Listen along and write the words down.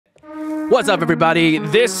What's up, everybody?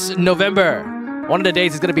 This November, one of the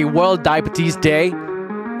days is going to be World Diabetes Day.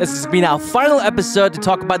 This has been our final episode to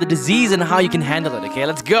talk about the disease and how you can handle it. Okay,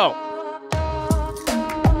 let's go.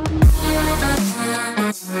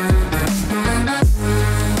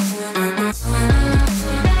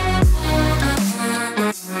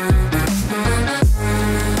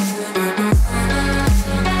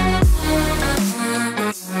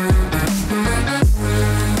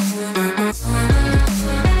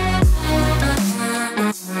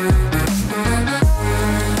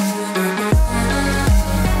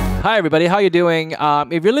 Hi everybody, how you doing?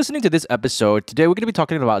 If you're listening to this episode, today we're going to be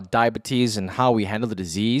talking about diabetes and how we handle the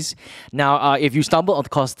disease. Now, if you stumble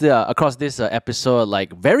across this episode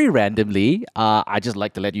like very randomly, I just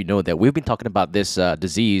like to let you know that we've been talking about this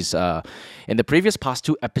disease in the previous past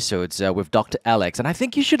two episodes with Dr. Alex, and I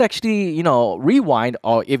think you should actually, rewind,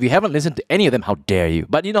 or if you haven't listened to any of them, how dare you?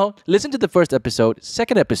 But listen to the first episode,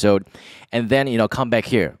 second episode, and then come back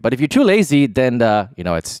here. But if you're too lazy, then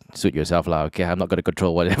it's suit yourself lah. Okay, I'm not going to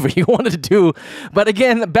control whatever you wanted to do. But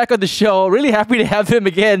again, back on the show, really happy to have him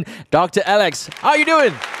again, Dr. Alex. How are you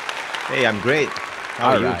doing? Hey, I'm great. How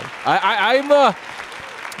are you? I'm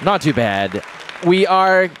not too bad. We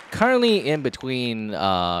are currently in between,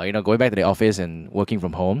 going back to the office and working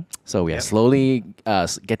from home. So we are slowly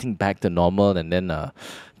getting back to normal, and then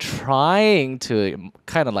trying to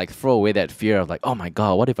kind of like throw away that fear of like, oh my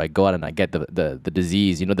God, what if I go out and I get the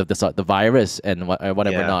disease, the virus and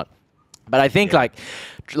whatever not. But I think like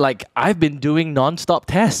I've been doing non-stop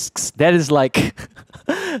tests. That is like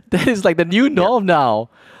the new norm now.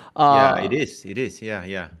 It is.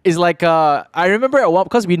 Yeah. It's like I remember at one,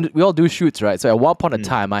 because we all do shoots, right? So at one point in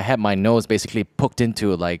time, I had my nose basically poked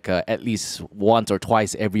into like at least once or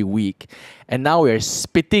twice every week, and now we're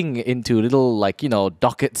spitting into little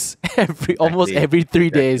dockets almost every 3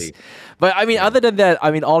 days. But I mean, other than that,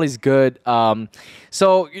 I mean, all is good.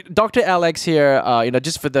 So Dr. Alex here,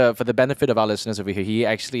 just for the benefit of our listeners over here, he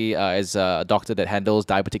actually is a doctor that handles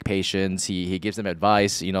diabetic patients. He gives them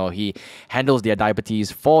advice. He handles their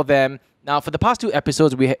diabetes for them. Now, for the past two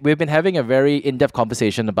episodes, we've been having a very in-depth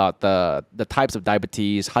conversation about the types of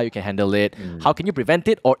diabetes, how you can handle it, how can you prevent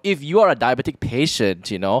it, or if you are a diabetic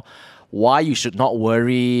patient, why you should not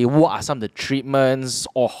worry, what are some of the treatments,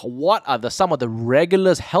 or what are some of the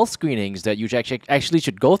regular health screenings that you actually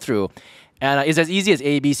should go through. And it's as easy as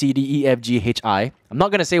A, B, C, D, E, F, G, H, I. I'm not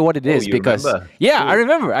going to say what it is because... Remember? Yeah, Cool. I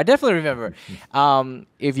remember. I definitely remember.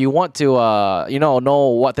 If you want to, know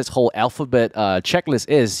what this whole alphabet checklist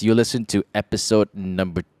is, you listen to episode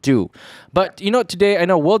number 2. But, today, I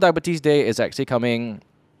know World Diabetes Day is actually coming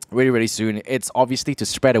really, really soon. It's obviously to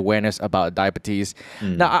spread awareness about diabetes.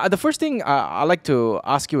 Now, the first thing I'd like to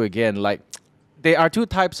ask you again, there are two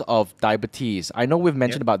types of diabetes. I know we've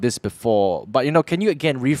mentioned about this before, but can you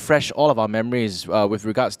again refresh all of our memories with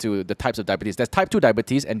regards to the types of diabetes? There's type 2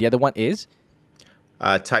 diabetes, and the other one is?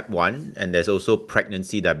 Type 1, and there's also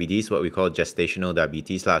pregnancy diabetes, what we call gestational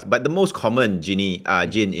diabetes. But the most common,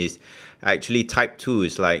 Jin, is actually type 2.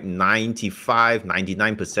 Is like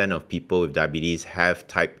 99% of people with diabetes have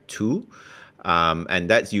type 2. And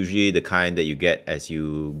that's usually the kind that you get as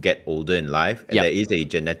you get older in life. And there is a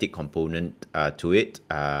genetic component to it.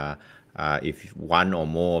 If one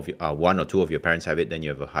or two of your parents have it, then you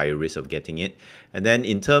have a higher risk of getting it. And then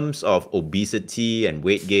in terms of obesity and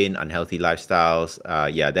weight gain, unhealthy lifestyles,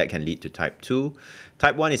 that can lead to type 2.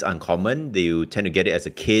 Type 1 is uncommon. They tend to get it as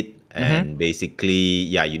a kid. And basically,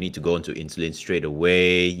 you need to go into insulin straight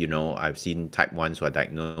away. I've seen type 1s who are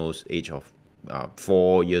diagnosed age of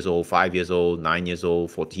 4 years old, 5 years old, 9 years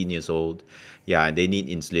old, 14 years old. And they need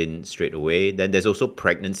insulin straight away. Then there's also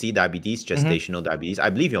pregnancy diabetes, gestational diabetes. I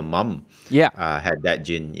believe your mom had that,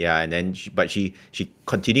 Jin. And then she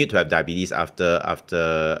continued to have diabetes after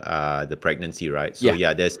the pregnancy, right? So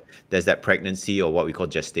there's that pregnancy, or what we call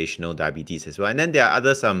gestational diabetes as well. And then there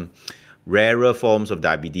are some rarer forms of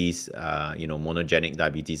diabetes, monogenic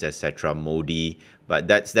diabetes, etc., MODY. But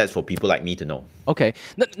that's for people like me to know. Okay.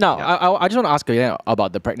 Now, I just want to ask again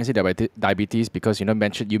about the pregnancy diabetes, because you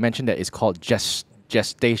mentioned that it's called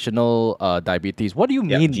gestational diabetes. What do you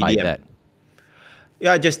mean by that?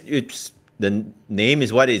 It's the name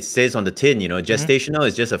is what it says on the tin. Gestational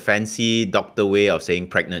is just a fancy doctor way of saying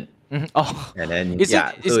pregnant. Oh, and then it's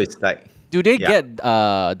like. Do they get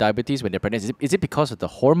diabetes when they're pregnant? Is it because of the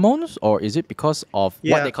hormones, or is it because of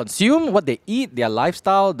what they consume, what they eat, their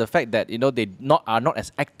lifestyle, the fact that they are not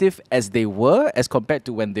as active as they were as compared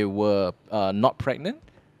to when they were not pregnant?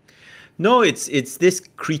 No, it's this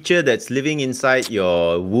creature that's living inside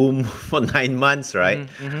your womb for 9 months, right?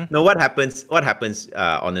 No, what happens,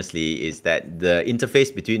 honestly, is that the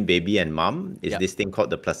interface between baby and mom is Yep. this thing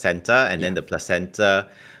called the placenta, and then Yeah. the placenta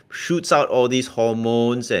shoots out all these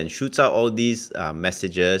hormones and shoots out all these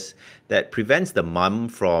messages that prevents the mom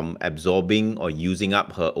from absorbing or using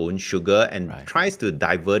up her own sugar and Right. tries to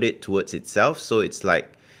divert it towards itself. So it's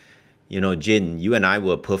like, Jin, you and I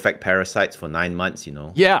were perfect parasites for 9 months,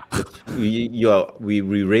 Yeah. we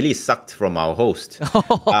really sucked from our host.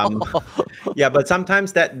 Um, yeah, but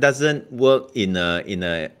sometimes that doesn't work in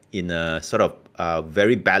a sort of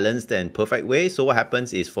very balanced and perfect way. So what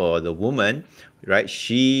happens is for the woman, right?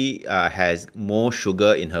 She has more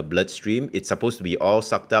sugar in her bloodstream. It's supposed to be all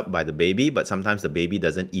sucked up by the baby, but sometimes the baby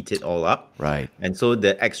doesn't eat it all up. Right. And so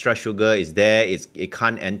the extra sugar is there. It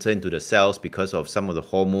can't enter into the cells because of some of the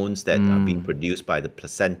hormones that are being produced by the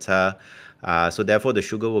placenta. So therefore, the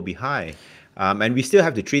sugar will be high. And we still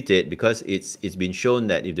have to treat it because it's been shown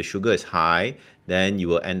that if the sugar is high, then you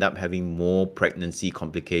will end up having more pregnancy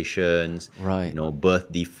complications, Right.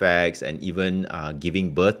 birth defects, and even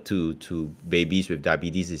giving birth to babies with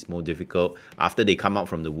diabetes is more difficult. After they come out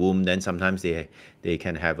from the womb, then sometimes they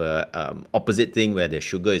can have a opposite thing where their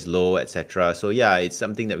sugar is low, etc. So yeah, it's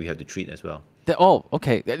something that we have to treat as well. Oh,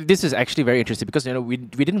 okay. This is actually very interesting because we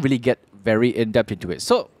didn't really get very in depth into it.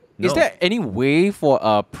 So, is No. there any way for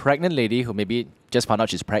a pregnant lady who maybe just found out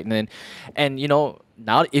she's pregnant, and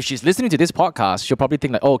now if she's listening to this podcast, she'll probably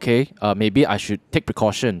think like, oh, okay, maybe I should take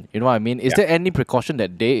precaution. You know what I mean? Is Yeah. there any precaution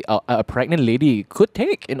that a pregnant lady could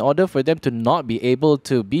take in order for them to not be able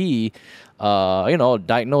to be,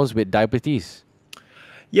 diagnosed with diabetes?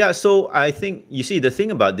 Yeah, so I think you see the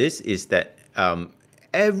thing about this is that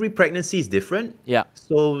every pregnancy is different. Yeah.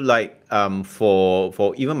 So like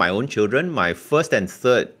for even my own children, my first and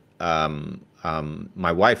third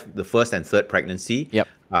my wife, the first and third pregnancy, Yep.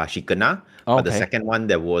 she kena, but the Okay. second one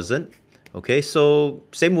there wasn't. Okay, so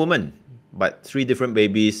same woman, but three different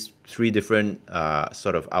babies, three different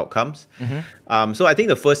sort of outcomes. So I think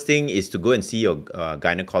the first thing is to go and see your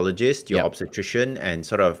gynecologist, your Yep. obstetrician, and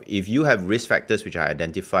sort of if you have risk factors which are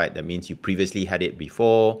identified, that means you previously had it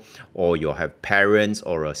before, or you have parents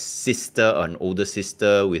or a sister, an older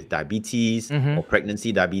sister with diabetes or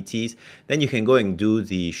pregnancy diabetes, then you can go and do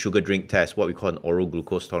the sugar drink test, what we call an oral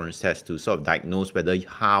glucose tolerance test, to sort of diagnose whether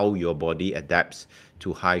how your body adapts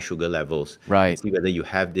to high sugar levels. Right. And see whether you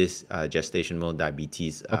have this gestational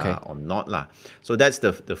diabetes Okay. or not lah. So that's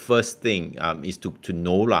the first thing is to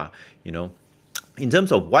know lah. In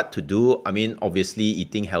terms of what to do, I mean, obviously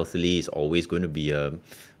eating healthily is always going to be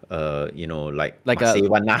like must say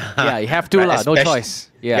one lah. Yeah, you have to Right, lah, no especially- choice.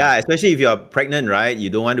 Yeah. Yeah, especially if you're pregnant, right?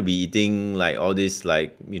 You don't want to be eating like all this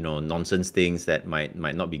like nonsense things that might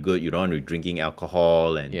not be good. You don't want to be drinking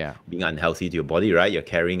alcohol and Yeah. being unhealthy to your body, right? You're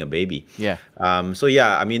carrying a baby. Yeah. So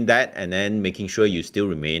yeah, I mean that, and then making sure you still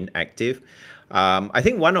remain active. I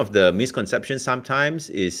think one of the misconceptions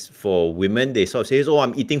sometimes is for women, they sort of say, "Oh,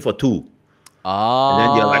 I'm eating for two." And then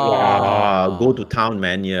they're like, wow, go to town,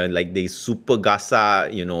 man. Yeah, like they super gasa,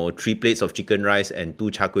 3 plates of chicken rice and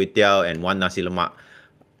 2 char kway teow and 1 nasi lemak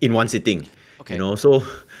in one sitting. Okay.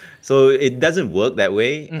 So it doesn't work that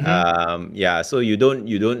way. Yeah, so you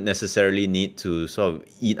don't necessarily need to sort of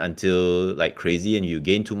eat until like crazy and you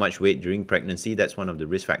gain too much weight during pregnancy. That's one of the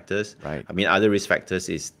risk factors. Right. I mean, other risk factors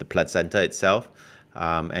is the placenta itself,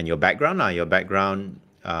 and your background.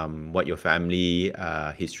 What your family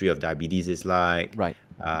history of diabetes is like. Right.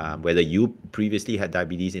 Whether you previously had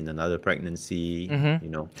diabetes in another pregnancy.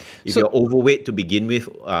 If So- you're overweight to begin with,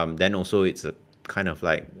 then also it's a kind of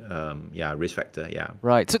like risk factor. Yeah.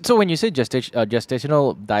 Right. So when you say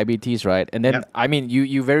gestational diabetes, right, and then Yep. I mean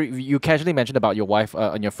you casually mentioned about your wife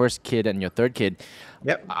on your first kid and your third kid.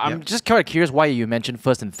 Yep. I'm yep. just kind of curious why you mentioned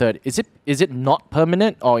first and third. Is it not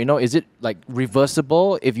permanent, or is it like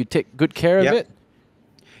reversible if you take good care of Yep. it?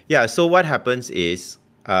 Yeah, so what happens is,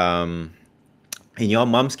 in your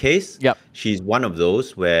mom's case, Yep. she's one of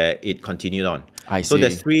those where it continued on. I So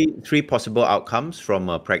there's see. three possible outcomes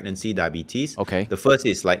from pregnancy diabetes. Okay. The first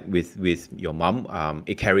is like with your mom,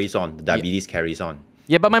 it carries on. The diabetes carries on.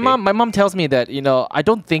 Yeah, but my Okay. mom tells me that I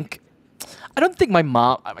don't think my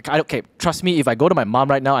mom. Okay, trust me. If I go to my mom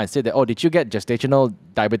right now and say that, oh, did you get gestational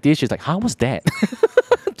diabetes? She's like, how was that?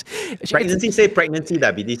 Pregnancy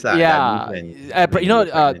diabetes lah. Yeah, diabetes but when you're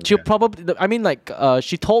pregnant, she'll yeah. probably. I mean, like,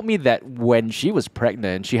 she told me that when she was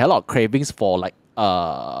pregnant, she had a lot of cravings for like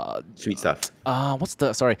Sweet stuff. what's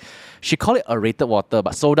the sorry, she called it aerated water,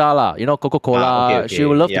 but soda lah. Coca-Cola. Okay, She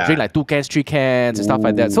would love to yeah. drink like 2 cans, 3 cans, and stuff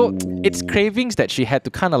like that. So it's cravings that she had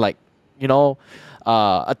to kind of like,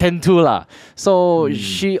 attend to lah. So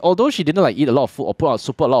although she didn't like eat a lot of food or put on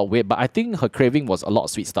super a lot of weight, but I think her craving was a lot of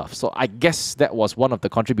sweet stuff. So I guess that was one of the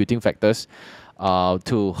contributing factors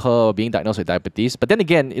to her being diagnosed with diabetes. But then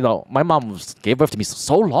again, my mom gave birth to me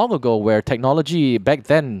so long ago, where technology back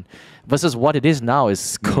then versus what it is now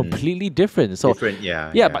is completely different. So different,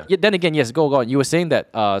 yeah. But then again, yes, go on. You were saying that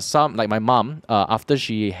some, like my mom, after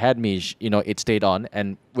she had me, it stayed on,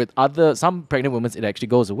 and with some pregnant women, it actually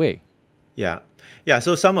goes away. Yeah,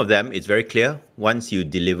 so some of them, it's very clear. Once you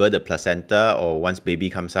deliver the placenta or once baby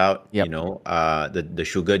comes out, the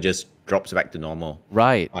sugar just drops back to normal.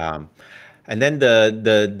 Right. And then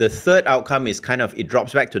the third outcome is kind of, it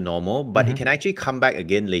drops back to normal, but it can actually come back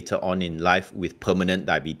again later on in life with permanent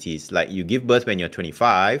diabetes. Like you give birth when you're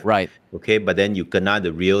 25. Right. Okay, but then you kena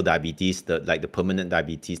the real diabetes, the permanent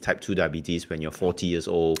diabetes, type 2 diabetes when you're 40 years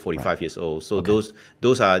old, 45 years old. So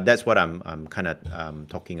that's what I'm kind of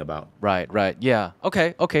talking about. Right. Yeah.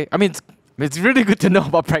 Okay. I mean, it's really good to know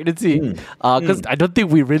about pregnancy because I don't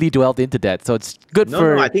think we really dwelled into that. So it's good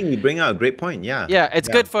for... No, I think you bring out a great point. Yeah. Yeah, it's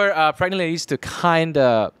good for pregnant ladies to kind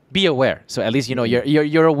of be aware. So at least,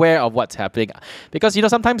 you're aware of what's happening. Because,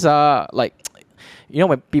 sometimes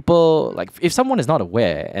when people, like, if someone is not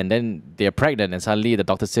aware and then they're pregnant and suddenly the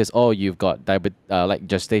doctor says, oh, you've got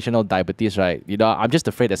gestational diabetes, right? I'm just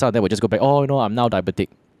afraid that some of them will just go back, oh, no, I'm now diabetic.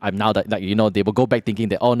 I'm now that, they will go back thinking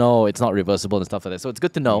that, oh, no, it's not reversible and stuff like that. So it's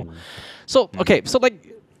good to know. So, okay, so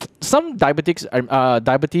some diabetes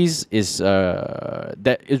is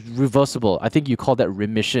that is reversible. I think you call that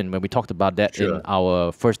remission when we talked about that in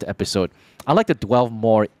our first episode. I'd like to delve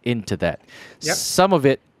more into that. Yep. Some of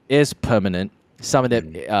it is permanent. Some of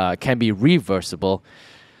it can be reversible.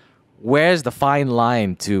 Where's the fine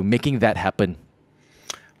line to making that happen?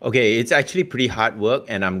 Okay, it's actually pretty hard work,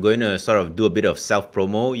 and I'm going to sort of do a bit of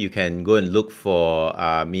self-promo. You can go and look for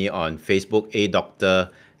me on Facebook, Dr.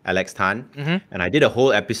 Alex Tan. And I did a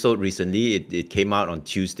whole episode recently. It came out on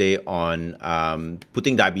Tuesday on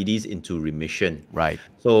putting diabetes into remission. Right.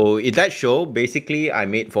 So in that show, basically, I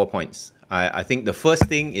made 4 points. I think the first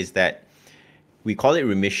thing is that we call it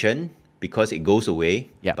remission because it goes away.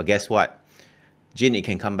 Yeah. But guess what? Jin, it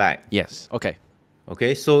can come back. Yes.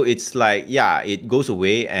 Okay, so it's like, it goes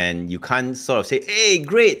away and you can't sort of say, hey,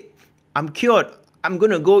 great, I'm cured. I'm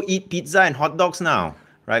going to go eat pizza and hot dogs now,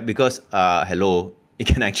 right? Because, hello, it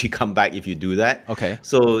can actually come back if you do that. Okay.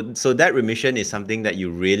 So that remission is something that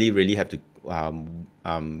you really, really have to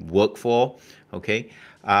work for, okay?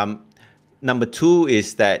 Number two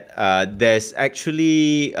is that there's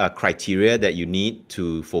actually a criteria that you need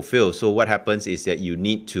to fulfill. So what happens is that you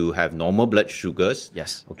need to have normal blood sugars.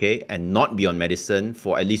 Yes. Okay, and not be on medicine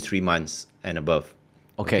for at least 3 months and above.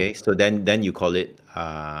 Okay. So then you call it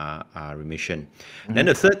remission. Then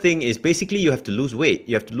the third thing is basically you have to lose weight.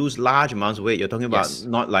 You have to lose large amounts of weight. You're talking about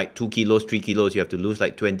not like 2 kilos, 3 kilos. You have to lose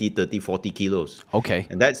like 20, 30, 40 kilos. Okay.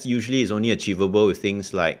 And that's usually is only achievable with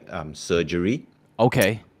things like surgery.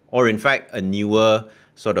 Okay. Or in fact, a newer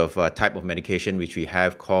sort of type of medication which we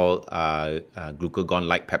have called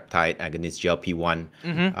glucagon-like peptide agonist, GLP-1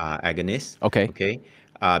 agonist. Okay.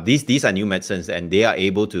 These are new medicines and they are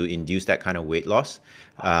able to induce that kind of weight loss.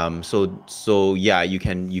 So you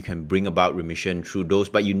can bring about remission through those,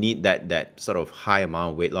 but you need that sort of high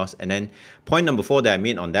amount of weight loss. And then point number 4 that I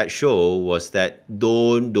made on that show was that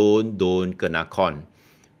don't kena con.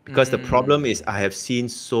 Because the problem is I have seen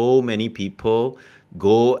so many people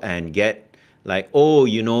go and get like, oh,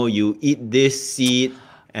 you eat this seed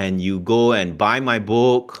and you go and buy my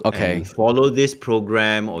book and you follow this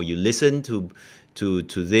program, or you listen to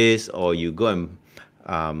this, or you go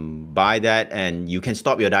and buy that and you can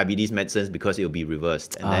stop your diabetes medicines because it will be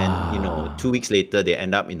reversed. And then, 2 weeks later, they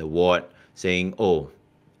end up in the ward saying, oh,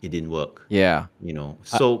 it didn't work. Yeah.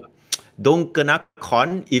 So don't kena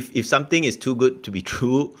con. If something is too good to be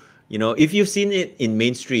true, if you've seen it in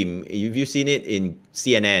mainstream, if you've seen it in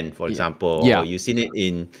CNN, for example, or you've seen it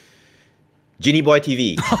in Genie Boy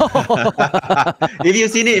TV. If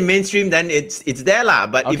you've seen it in mainstream, then it's there lah.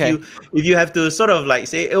 But if you have to sort of like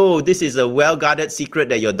say, oh, this is a well-guarded secret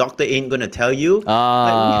that your doctor ain't gonna tell you.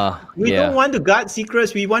 We don't want to guard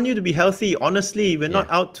secrets. We want you to be healthy. Honestly, we're not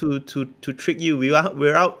out to trick you.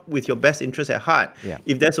 We're out with your best interest at heart. Yeah.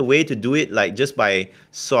 If there's a way to do it, like just by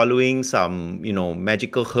swallowing some,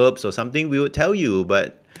 magical herbs or something, we would tell you.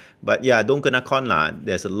 But yeah, don't kena con lah.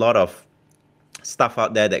 There's a lot of stuff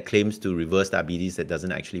out there that claims to reverse diabetes that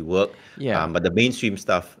doesn't actually work. But the mainstream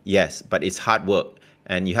stuff, yes, but it's hard work.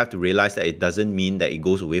 And you have to realize that it doesn't mean that it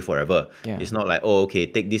goes away forever. It's not like, oh, okay,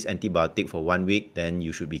 take this antibiotic for 1 week, then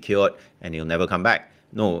you should be cured and it'll never come back.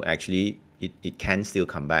 No, actually, it can still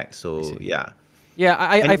come back. So, yeah. Yeah,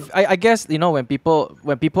 And I guess, when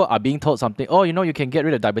people are being told something, oh, you can get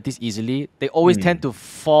rid of diabetes easily, they always tend to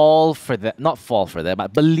fall for that, not fall for that,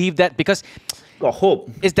 but believe that because got hope.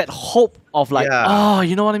 it's that hope of like, Yeah, oh,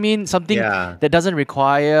 you know what I mean? Something yeah. that doesn't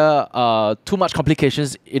require too much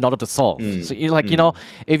complications in order to solve. So Mm, you like, mm,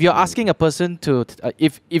 if you're mm. asking a person to,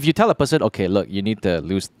 if you tell a person, okay, look, you need to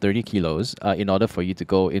lose 30 kilos in order for you to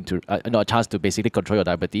go into, a chance to basically control your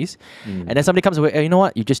diabetes, and then somebody comes away, hey, you know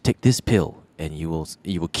what? You just take this pill and you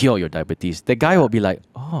will cure your diabetes. The guy Yeah. will be like,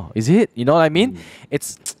 oh, is it? You know what I mean? Mm,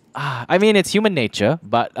 It's I mean, it's human nature,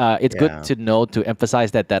 but it's good yeah. to know to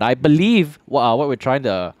emphasize that I believe what we're trying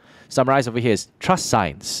to summarize over here is trust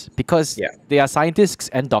science because Yeah. there are scientists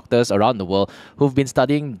and doctors around the world who've been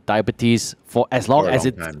studying diabetes for as long For a as long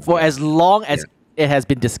it time. for Yeah. as long Yeah. as it has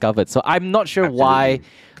been discovered. So I'm not sure why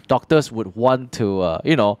Absolutely. doctors would want to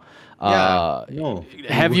Yeah. uh, No, we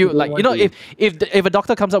have you wouldn't like want to. if a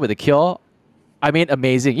doctor comes up with a cure, I mean,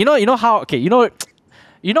 amazing. How okay,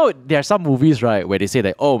 there are some movies, right, where they say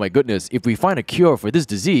that, oh my goodness, if we find a cure for this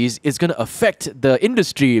disease, it's going to affect the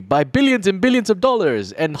industry by billions and billions of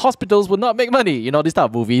dollars and hospitals will not make money. These type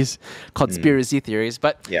of movies, conspiracy theories.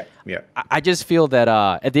 But Yeah. Yeah. I just feel that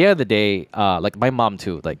at the end of the day, like my mom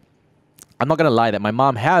too, like I'm not gonna lie that my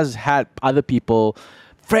mom has had other people.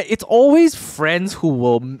 It's always friends who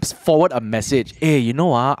will forward a message. Hey,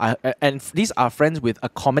 and these are friends with a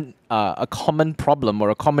common problem or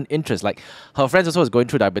a common interest. Like her friends also is going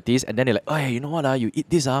through diabetes, and then they're like, oh, hey, you know what? You eat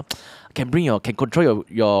this, can control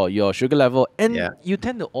your sugar level, and Yeah. you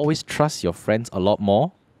tend to always trust your friends a lot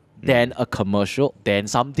more than a commercial, than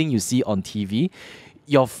something you see on TV.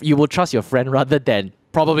 You will trust your friend rather than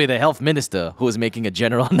probably the health minister who is making a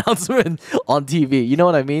general announcement on TV. You know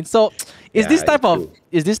what I mean? So, is this Yeah. type It's of true.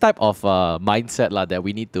 is this type of mindset that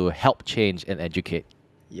we need to help change and educate?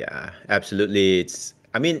 Yeah. Absolutely.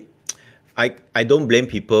 I mean, I don't blame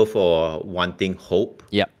people for wanting hope.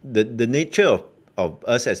 Yep. The nature of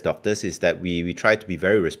us as doctors is that we try to be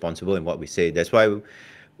very responsible in what we say. That's why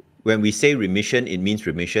when we say remission, it means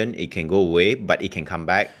remission. It can go away, but it can come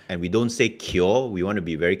back. And we don't say cure. We want to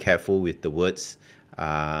be very careful with the words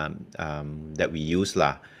that we use,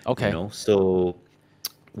 lah. Okay. So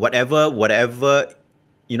whatever,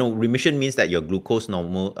 remission means that your glucose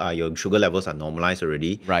normal, your sugar levels are normalized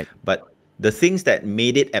already. Right. But the things that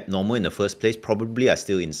made it abnormal in the first place probably are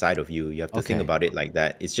still inside of you. You have to think Okay. about it like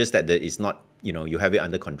that. It's just that it's not, you have it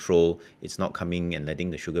under control. It's not coming and letting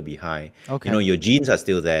the sugar be high. Okay. Your genes are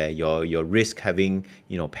still there. Your risk having,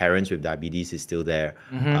 parents with diabetes is still there.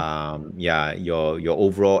 Yeah, your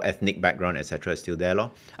overall ethnic background, etc., is still there, lor.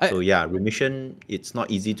 So yeah, remission, it's not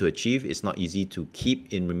easy to achieve. It's not easy to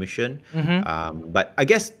keep in remission. But I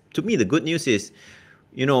guess to me the good news is,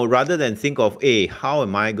 rather than think of, hey, how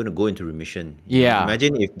am I going to go into remission? Yeah.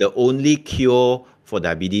 Imagine if the only cure for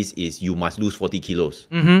diabetes is you must lose 40 kilos.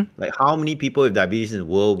 Like, how many people with diabetes in the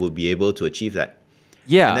world will be able to achieve that?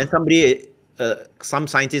 And Yeah. then some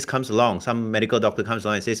scientist comes along, some medical doctor comes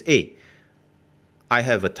along and says, hey, I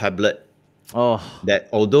have a tablet Oh, that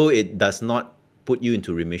although it does not put you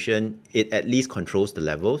into remission, it at least controls the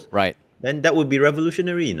levels. right. Then that would be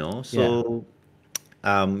revolutionary. Yeah. So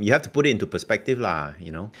you have to put it into perspective, lah.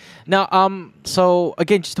 Now, so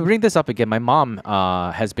again, just to bring this up again, my mom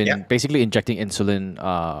has been Yeah. basically injecting insulin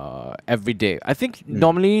every day. I think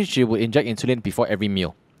normally she would inject insulin before every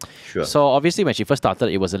meal. Sure. So obviously, when she first started,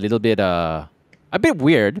 it was a bit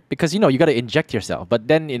weird because you got to inject yourself. But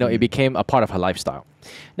then it became a part of her lifestyle.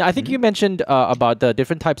 Now, I think you mentioned about the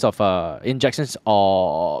different types of injections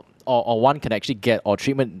or one can actually get, or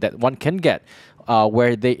treatment that one can get,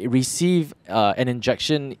 where they receive an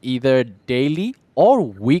injection either daily or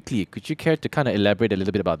weekly. Could you care to kind of elaborate a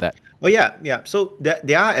little bit about that? Oh yeah, yeah. So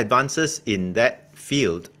there are advances in that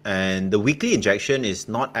field, and the weekly injection is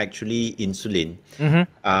not actually insulin.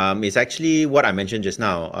 It's actually what I mentioned just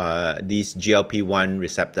now. These GLP-1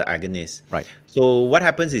 receptor agonists. Right. So what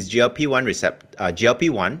happens is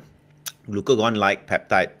GLP-1, glucagon-like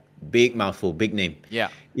peptide, big mouthful, big name. Yeah.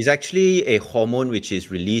 Is actually a hormone which is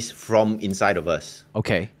released from inside of us.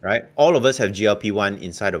 Okay. Right? All of us have GLP-1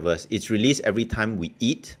 inside of us. It's released every time we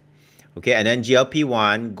eat. Okay, and then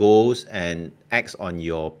GLP-1 goes and acts on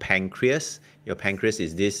your pancreas. Your pancreas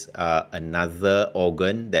is this another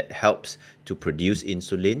organ that helps to produce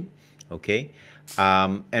insulin. Okay,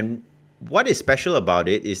 and what is special about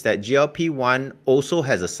it is that GLP-1 also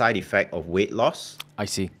has a side effect of weight loss. I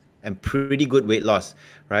see. And pretty good weight loss,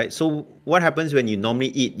 right? So what happens when you normally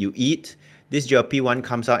eat? You eat, this GLP-1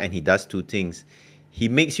 comes out and he does two things. He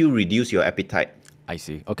makes you reduce your appetite. I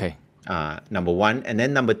see. Okay. Number one. And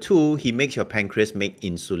then number two, he makes your pancreas make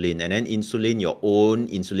insulin. And then insulin, your own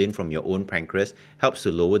insulin from your own pancreas, helps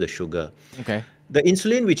to lower the sugar. Okay. The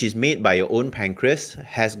insulin which is made by your own pancreas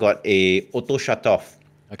has got a auto shut off.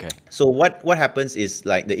 Okay. So what happens is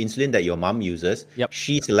like the insulin that your mom uses, Yep.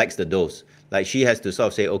 she selects the dose. Like she has to sort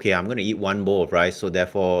of say, okay, I'm going to eat one bowl of rice, so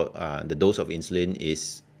therefore the dose of insulin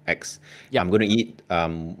is X. Yep. I'm going to eat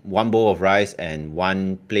one bowl of rice and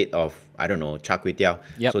one plate of, I don't know, char kway teow.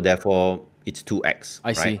 Yep. So therefore it's 2X, I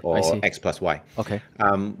right? see, Or I see. X plus Y. Okay.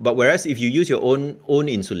 But whereas if you use your own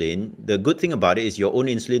insulin, the good thing about it is your own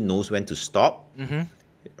insulin knows when to stop. Mm-hmm.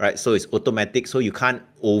 Right, so it's automatic, so you can't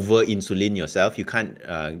over insulin yourself. You can't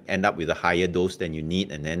end up with a higher dose than you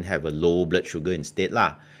need and then have a low blood sugar instead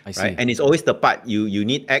lah. I see. Right, and it's always the part you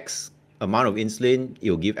need X amount of insulin,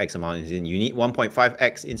 it'll give X amount of insulin. You need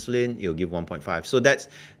 1.5X insulin, it'll give 1.5. So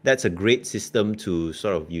that's a great system to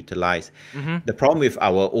sort of utilize. Mm-hmm. The problem with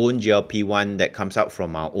our own GLP-1 that comes out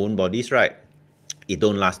from our own bodies, right? It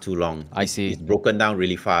don't last too long. I see. It's broken down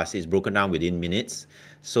really fast. It's broken down within minutes.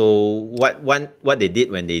 So what they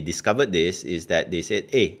did when they discovered this is that they said,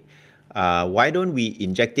 hey, why don't we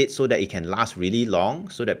inject it so that it can last really long,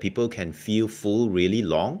 so that people can feel full really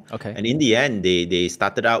long? Okay. And in the end, they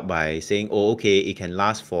started out by saying, oh, okay, it can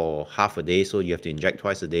last for half a day, so you have to inject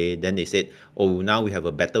twice a day. Then they said, oh, now we have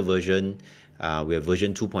a better version. We have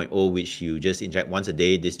version 2.0, which you just inject once a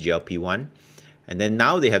day, this GLP-1. And then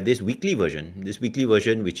now they have this weekly version,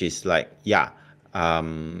 which is like,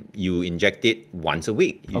 you inject it once a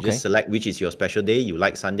week. You just select which is your special day. You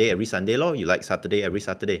like Sunday every Sunday, you like Saturday every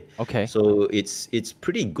Saturday. Okay. So it's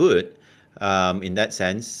pretty good in that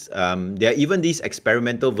sense. There are even these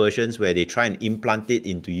experimental versions where they try and implant it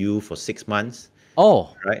into you for 6 months.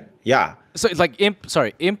 Oh. Right? Yeah. So it's like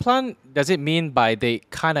implant. Does it mean by they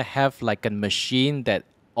kind of have like a machine that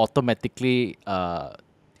automatically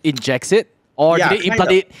injects it, or do they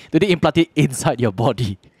implant it? Do they implant it inside your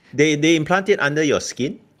body? They implant it under your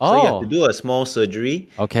skin. So you have to do a small surgery.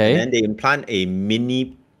 Okay. And then they implant a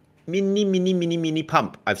mini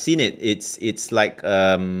pump. I've seen it. It's like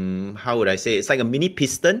how would I say? It's like a mini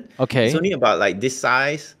piston. Okay. It's only about like this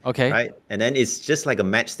size. Okay. Right. And then it's just like a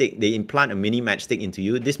matchstick. They implant a mini matchstick into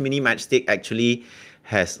you. This mini matchstick actually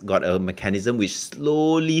has got a mechanism which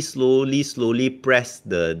slowly press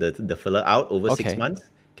the filler out over 6 months.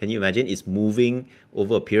 Can you imagine? It's moving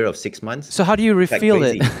over a period of 6 months. So how do you refill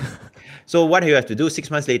it? So what you have to do 6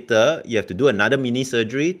 months later, you have to do another mini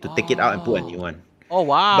surgery to take it out and put a new one. Oh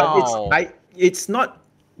wow! But it's not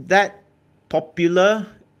that popular.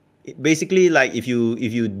 Basically, like if you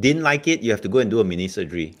didn't like it, you have to go and do a mini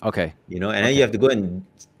surgery. Okay. And then you have to go and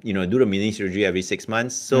do the mini surgery every 6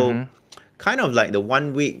 months. So kind of like the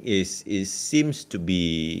 1 week is seems to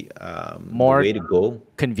be more the way to go.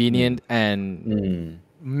 Convenient and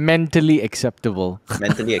mentally acceptable.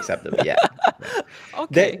 Mentally acceptable, yeah.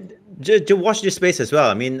 Okay. To watch this space as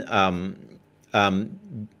well. I mean,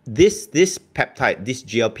 this peptide, this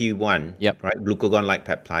GLP-1, right, glucagon-like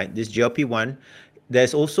peptide, this GLP-1,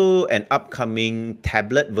 there's also an upcoming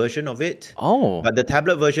tablet version of it. Oh. But the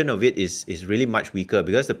tablet version of it is really much weaker,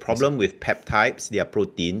 because the problem with peptides, they are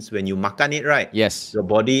proteins. When you makan it, right? Yes. Your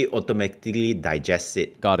body automatically digests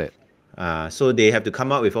it. Got it. So they have to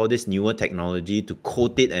come up with all this newer technology to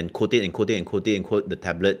coat the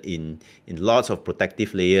tablet in lots of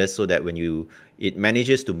protective layers, so that when it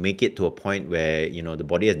manages to make it to a point where the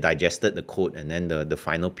body has digested the coat, and then the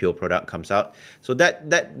final pure product comes out. So that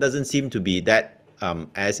doesn't seem to be that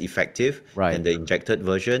as effective than the injected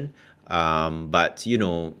version. But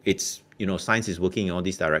it's science is working in all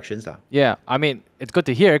these directions. Yeah, I mean, it's good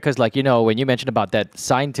to hear, because when you mentioned about that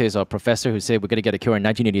scientist or professor who said we're going to get a cure in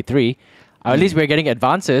 1983, at least we're getting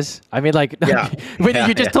advances. I mean, like, when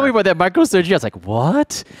you just told me about that microsurgery, I was like,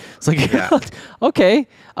 what? It's like, okay.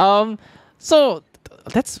 So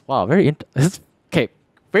that's, wow, very okay.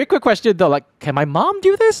 Very quick question though, like, can my mom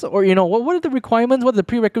do this? Or, what are the requirements? What are the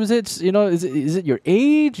prerequisites? Is it your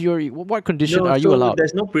age? What condition are you allowed?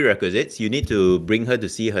 There's no prerequisites. You need to bring her to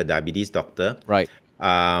see her diabetes doctor. Right.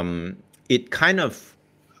 It kind of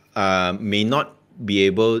may not be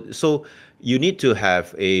able, so you need to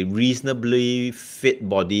have a reasonably fit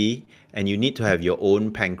body, and you need to have your own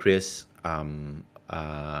pancreas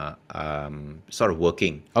sort of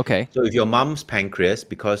working. Okay. So if your mom's pancreas,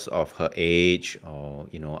 because of her age or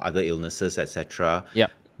other illnesses, etc.,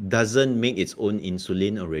 doesn't make its own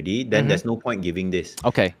insulin already, then there's no point giving this.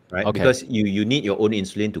 Okay. Right? Okay. Because you need your own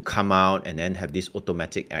insulin to come out and then have this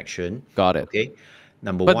automatic action. Got it. Okay.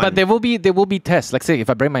 Number one. But there will be tests. Like, say if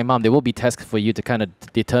I bring my mom, there will be tests for you to kind of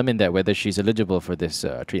determine that whether she's eligible for this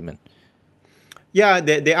treatment. Yeah,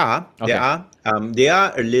 they are. They Okay. are. They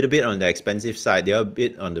are a little bit on the expensive side. They are a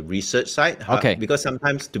bit on the research side. Okay. Because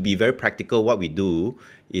sometimes, to be very practical, what we do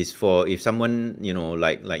is, for if someone,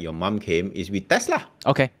 like your mom came, is we test lah.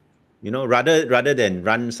 Okay. Rather than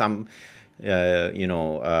run some,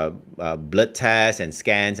 blood tests and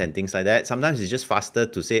scans and things like that. Sometimes it's just faster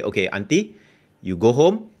to say, okay, auntie, you go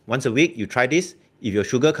home once a week. You try this. If your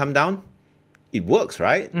sugar come down, it works,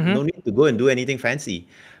 right? Mm-hmm. No need to go and do anything fancy.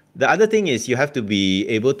 The other thing is you have to be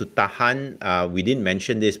able to tahan. We didn't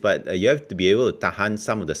mention this, but you have to be able to tahan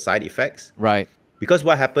some of the side effects. Right. Because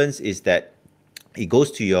what happens is that it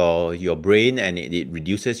goes to your brain and it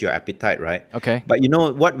reduces your appetite, right? Okay. But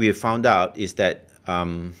what we found out is that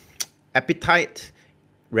appetite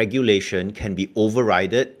regulation can be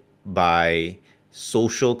overridden by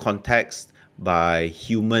social context, by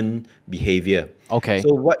human behavior. Okay.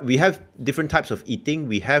 So what we have different types of eating.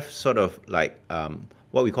 We have sort of like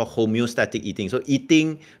what we call homeostatic eating. So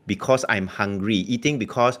eating because I'm hungry, eating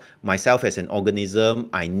because myself as an organism,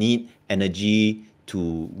 I need energy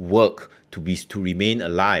to work, to remain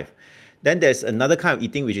alive. Then there's another kind of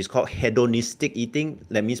eating which is called hedonistic eating.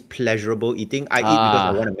 That means pleasurable eating. I eat because I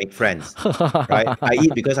Ah. want to make friends, right? I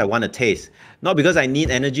eat because I want to taste, not because I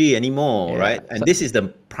need energy anymore, Yeah. right? And this is the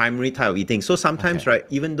primary type of eating. So sometimes, Okay. right,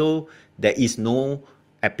 even though there is no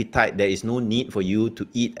appetite, there is no need for you to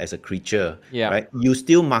eat as a creature, Yeah. right? You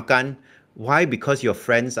still makan. Why? Because your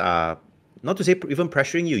friends are, not to say even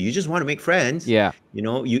pressuring you. You just want to make friends. Yeah.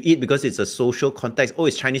 You eat because it's a social context. Oh,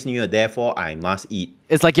 it's Chinese New Year, therefore I must eat.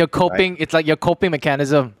 It's like your Right? coping. It's like your coping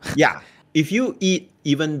mechanism. Yeah. If you eat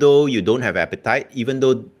even though you don't have appetite, even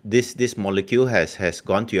though this molecule has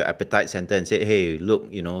gone to your appetite center and said, hey, look,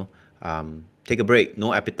 take a break,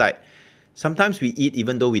 no appetite. Sometimes we eat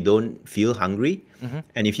even though we don't feel hungry. Mm-hmm.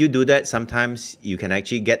 And if you do that, sometimes you can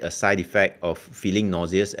actually get a side effect of feeling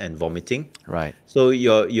nauseous and vomiting. Right. So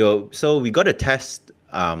so we got to test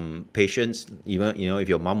patients. Even if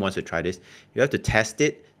your mom wants to try this, you have to test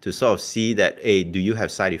it to sort of see that, hey, do you have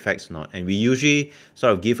side effects or not? And we usually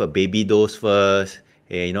sort of give a baby dose first.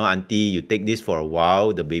 Hey, auntie, you take this for a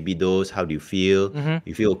while, the baby dose, how do you feel? Mm-hmm.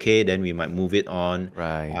 You feel okay, then we might move it on.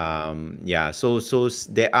 Right. Yeah, so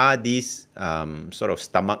there are these sort of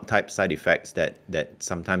stomach type side effects that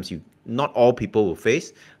sometimes not all people will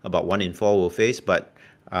face, about 1 in 4 will face, but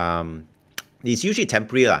it's usually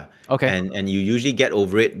temporary lah. Okay. And you usually get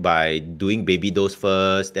over it by doing baby dose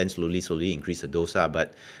first, then slowly increase the dose lah.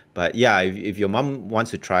 But yeah, if your mom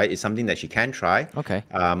wants to try, it's something that she can try. Okay.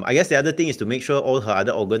 I guess the other thing is to make sure all her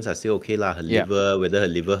other organs are still okay lah. Her Yeah. liver, whether her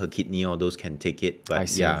liver, her kidney, all those can take it. I But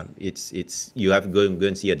see. yeah, it's you have to go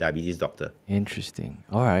and see a diabetes doctor. Interesting.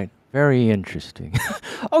 All right. Very interesting.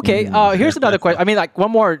 Okay. Here's another question. I mean, like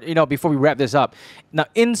one more. Before we wrap this up. Now,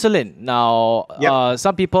 insulin. Now, Yep.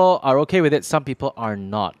 some people are okay with it. Some people are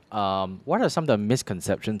not. What are some of the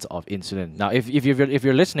misconceptions of insulin? Now, if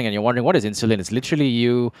you're listening and you're wondering what is insulin, it's literally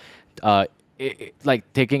you, like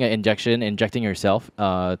taking an injecting yourself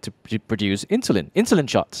to produce insulin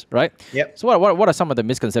shots, right? Yep. So what are some of the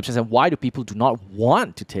misconceptions, and why do people do not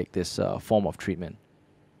want to take this form of treatment?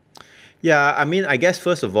 Yeah, I mean, I guess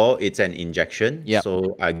first of all, it's an injection. Yep.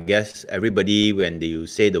 So I guess everybody, when you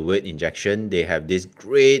say the word injection, they have this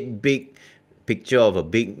great big picture of a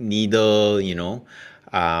big needle,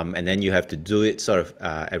 and then you have to do it sort of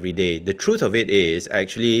every day. The truth of it is,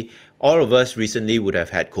 actually, all of us recently would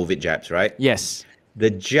have had COVID jabs, right? Yes. The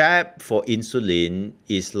jab for insulin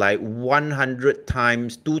is like 100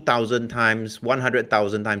 times, 2,000 times,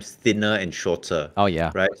 100,000 times thinner and shorter. Oh yeah.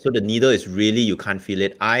 Right? So the needle is really, you can't feel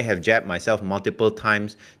it. I have jabbed myself multiple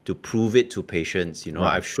times to prove it to patients.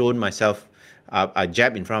 Right. I've shown myself, I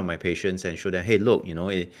jab in front of my patients and show them, hey, look,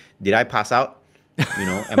 did I pass out?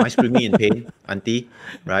 Am I screaming in pain, auntie?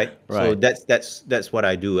 Right? So Right. that's what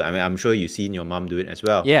I do. I mean, I'm sure you've seen your mom do it as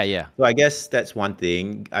well. Yeah. Yeah. So I guess that's one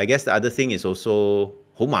thing. I guess the other thing is also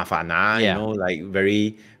好麻煩 Yeah. like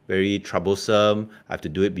very, very troublesome. I have to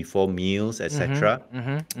do it before meals, etc.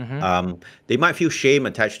 They might feel shame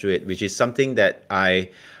attached to it, which is something that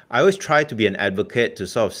I always try to be an advocate to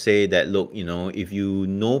sort of say that, look, if you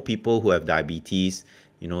know people who have diabetes,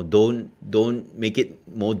 don't make it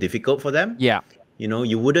more difficult for them. Yeah.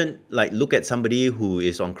 You wouldn't like look at somebody who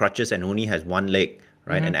is on crutches and only has one leg,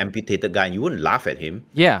 right? An amputated guy, and you wouldn't laugh at him.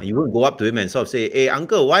 Yeah. And you wouldn't go up to him and sort of say, hey,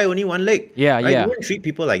 uncle, why only one leg? Yeah, Right? yeah. You wouldn't treat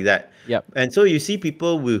people like that. Yep. And so you see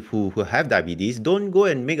people who have diabetes, don't go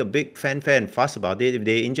and make a big fanfare and fuss about it. If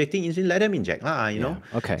they're injecting insulin, let them inject, know?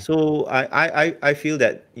 Okay. So I feel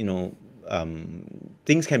that,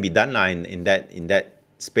 things can be done in that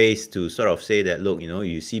space to sort of say that, look,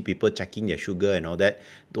 you see people checking their sugar and all that,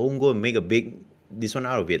 don't go and make a big this one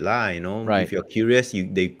out of it lah. Right. If you're curious,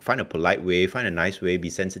 they find a polite way, find a nice way, be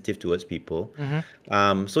sensitive towards people,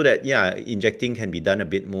 so that injecting can be done a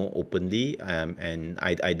bit more openly. And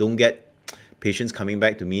I don't get patients coming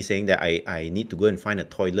back to me saying that I need to go and find a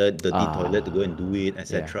dirty toilet to go and do it,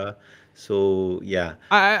 etc. So yeah.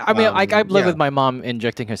 I mean, I've lived yeah. with my mom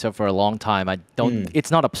injecting herself for a long time. I don't.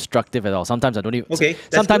 It's not obstructive at all. Sometimes I don't even. Okay,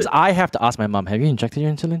 that's Sometimes good. I have to ask my mom, "Have you injected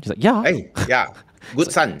your insulin?" She's like, "Yeah." Hey, yeah,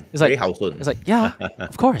 good son. It's like, Very household. It's like, yeah,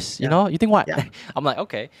 of course. You know, you think what? Yeah. I'm like,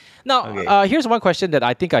 okay. Now, Okay. here's one question that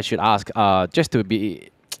I think I should ask, just to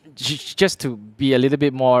be a little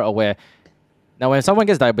bit more aware. Now, when someone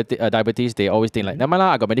gets diabetes, they always think like, never mind,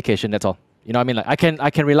 I got medication. That's all. You know what I mean? Like, I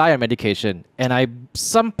can rely on medication, and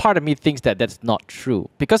some part of me thinks that that's not true,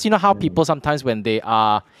 because you know how people sometimes when they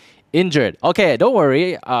are injured, okay, don't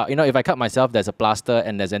worry. If I cut myself, there's a plaster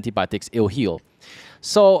and there's antibiotics, it'll heal.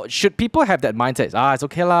 So should people have that mindset? It's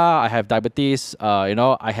okay lah. I have diabetes.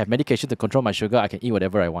 I have medication to control my sugar. I can eat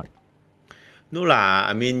whatever I want. No lah.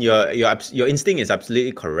 I mean, your instinct is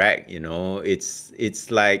absolutely correct. It's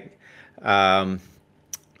like, I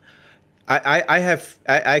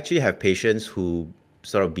actually have patients who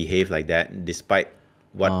sort of behave like that despite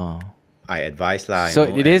what I advise lah. So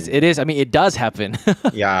it is. I mean, it does happen.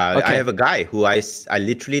 Yeah, Okay. I have a guy who I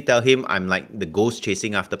literally tell him I'm like the ghost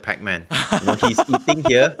chasing after Pac-Man. He's eating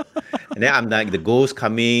here, and then I'm like the ghost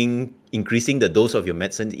coming, increasing the dose of your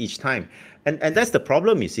medicine each time. And that's the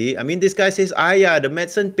problem, you see. I mean, this guy says, the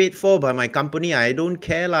medicine paid for by my company. I don't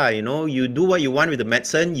care lah. You do what you want with the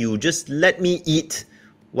medicine. You just let me eat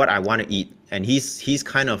what I want to eat. And he's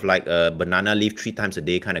kind of like a banana leaf 3 times a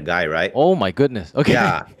day kind of guy, right? Oh my goodness. Okay.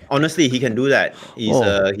 Yeah, honestly, he can do that.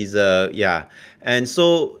 Yeah. And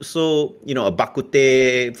so a bak kut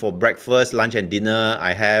teh for breakfast, lunch, and dinner.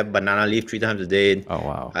 I have banana leaf 3 times a day. Oh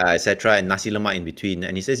wow. Etc. And nasi lemak in between.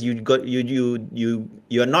 And he says, you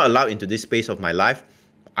are not allowed into this space of my life.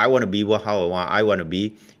 I want to be how I want to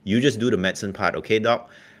be. You just do the medicine part, okay, doc?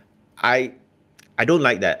 I don't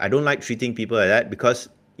like that. I don't like treating people like that, because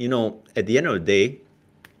at the end of the day,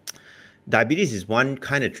 diabetes is one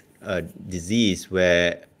kind of disease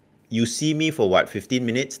where you see me for 15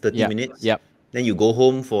 minutes, 30 minutes. Yep. Then you go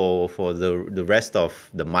home for the rest of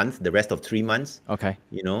the month, the rest of 3 months. Okay.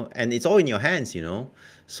 And it's all in your hands.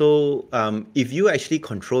 So if you actually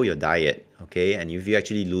control your diet, okay, and if you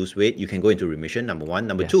actually lose weight, you can go into remission, number one.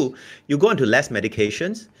 Number two, you go into less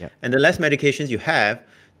medications. Yep. And the less medications you have,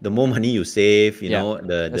 the more money you save,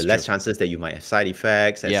 the less true. chances that you might have side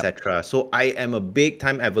effects, etc. So I am a big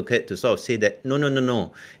time advocate to sort of say that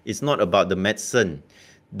no. It's not about the medicine.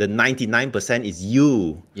 The 99% is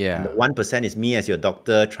you. Yeah. And the 1% is me as your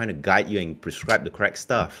doctor trying to guide you and prescribe the correct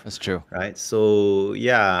stuff. That's true. Right? So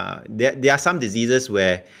yeah, there are some diseases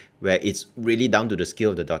where it's really down to the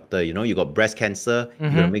skill of the doctor. You got breast cancer, you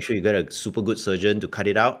gotta make sure you get a super good surgeon to cut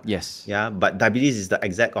it out. Yes. Yeah, but diabetes is the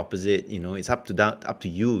exact opposite. It's up to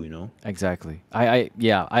you. Exactly. I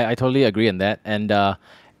totally agree on that, and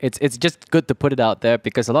it's just good to put it out there,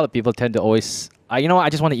 because a lot of people tend to always I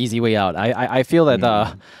just want an easy way out. I feel that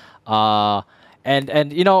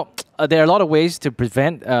there are a lot of ways to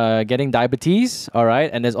prevent getting diabetes, all right?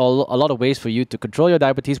 And there's a lot of ways for you to control your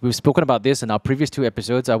diabetes. We've spoken about this in our previous 2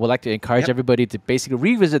 episodes. I would like to encourage everybody to basically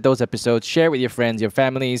revisit those episodes, share with your friends, your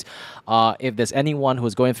families. If there's anyone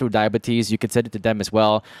who's going through diabetes, you can send it to them as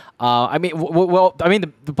well.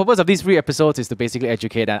 The purpose of these 3 episodes is to basically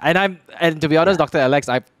educate. And to be honest, Dr. Alex,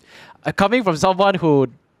 coming from someone who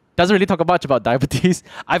doesn't really talk much about diabetes,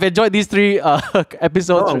 I've enjoyed these 3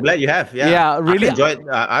 episodes. Oh, I'm glad you have. Yeah, Yeah, really.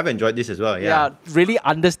 I've enjoyed this as well. Yeah, really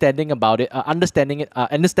understanding about it, understanding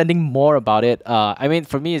more about it.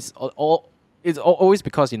 For me, it's always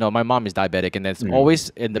because my mom is diabetic, and it's always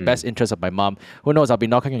in the best interest of my mom. Who knows? I'll be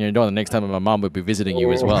knocking on your door the next time, and my mom will be visiting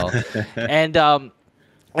you as well.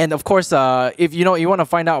 And of course, if you want to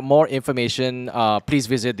find out more information, please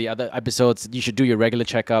visit the other episodes. You should do your regular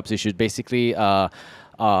checkups. You should basically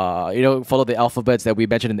follow the alphabets that we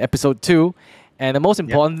mentioned in episode 2. And the most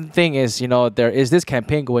important thing is, there is this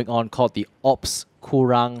campaign going on called the Ops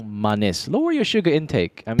Kurang Manis. Lower your sugar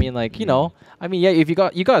intake. If you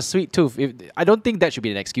got a sweet tooth, I don't think that should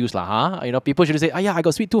be an excuse lah, huh? People should say, I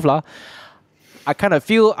got sweet tooth lah. I kind of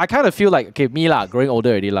feel like, okay, me lah, growing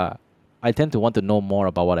older already lah, I tend to want to know more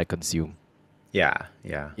about what I consume. Yeah.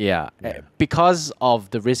 Because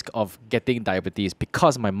of the risk of getting diabetes,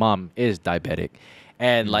 because my mom is diabetic.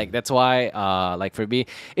 And that's why, for me,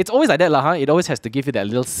 it's always like that, huh? It always has to give you that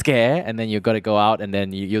little scare, and then you got to go out, and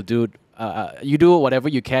then you do whatever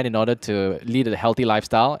you can in order to lead a healthy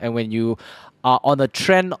lifestyle. And when you are on a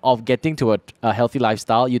trend of getting to a healthy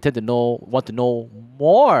lifestyle, you tend to want to know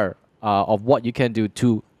more of what you can do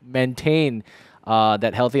to maintain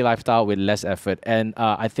that healthy lifestyle with less effort. And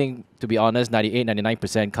I think, to be honest,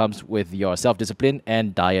 99% comes with your self-discipline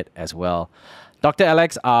and diet as well. Dr.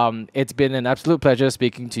 Alex, it's been an absolute pleasure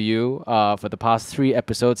speaking to you for the past 3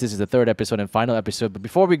 episodes. This is the 3rd episode and final episode. But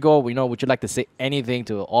before we go, would you like to say anything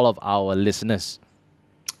to all of our listeners?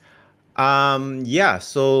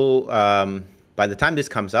 So by the time this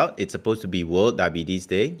comes out, it's supposed to be World Diabetes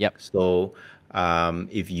Day. Yep. So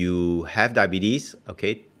if you have diabetes,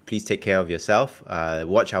 okay, please take care of yourself.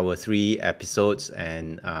 Watch our 3 episodes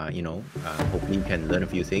and, hopefully you can learn a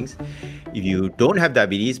few things. If you don't have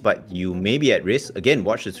diabetes, but you may be at risk, again,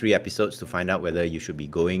 watch the 3 episodes to find out whether you should be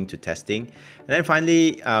going to testing. And then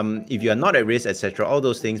finally, if you are not at risk, etc., all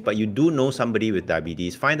those things, but you do know somebody with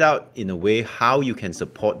diabetes, find out in a way how you can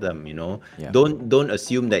support them, Yeah. Don't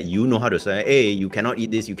assume that you know how to say, hey, you cannot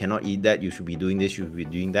eat this, you cannot eat that, you should be doing this, you should be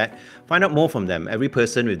doing that. Find out more from them. Every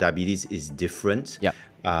person with diabetes is different. Yeah.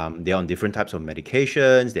 They're on different types of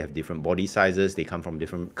medications, they have different body sizes, they come from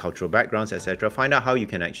different cultural backgrounds, etc. Find out how you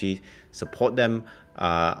can actually support them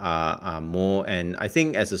more. And I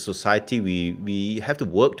think as a society, we have to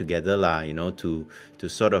work together, to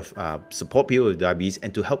sort of support people with diabetes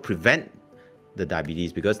and to help prevent the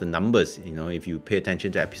diabetes, because the numbers, if you pay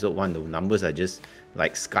attention to episode 1, the numbers are just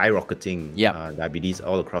like skyrocketing. Diabetes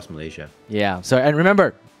all across Malaysia. Yeah. So, and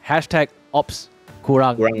remember, #ops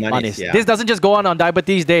kurang manis. Yeah. This doesn't just go on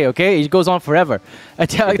Diabetes Day, okay? It goes on forever. And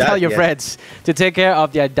tell your friends to take care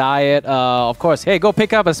of their diet. Of course, hey, go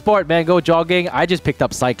pick up a sport, man. Go jogging. I just picked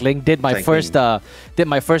up cycling. Did my first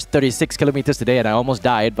 36 kilometers today, and I almost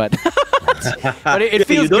died. But but it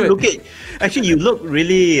feels good. Actually, you look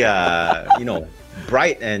really,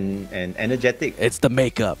 bright and energetic. It's the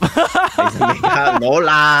makeup. It's the makeup. No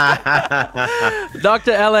lah.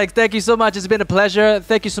 Dr. Alex, thank you so much. It's been a pleasure.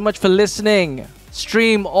 Thank you so much for listening.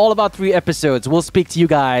 Stream all about 3 episodes. We'll speak to you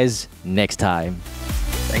guys next time.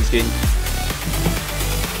 Thanks, Jin.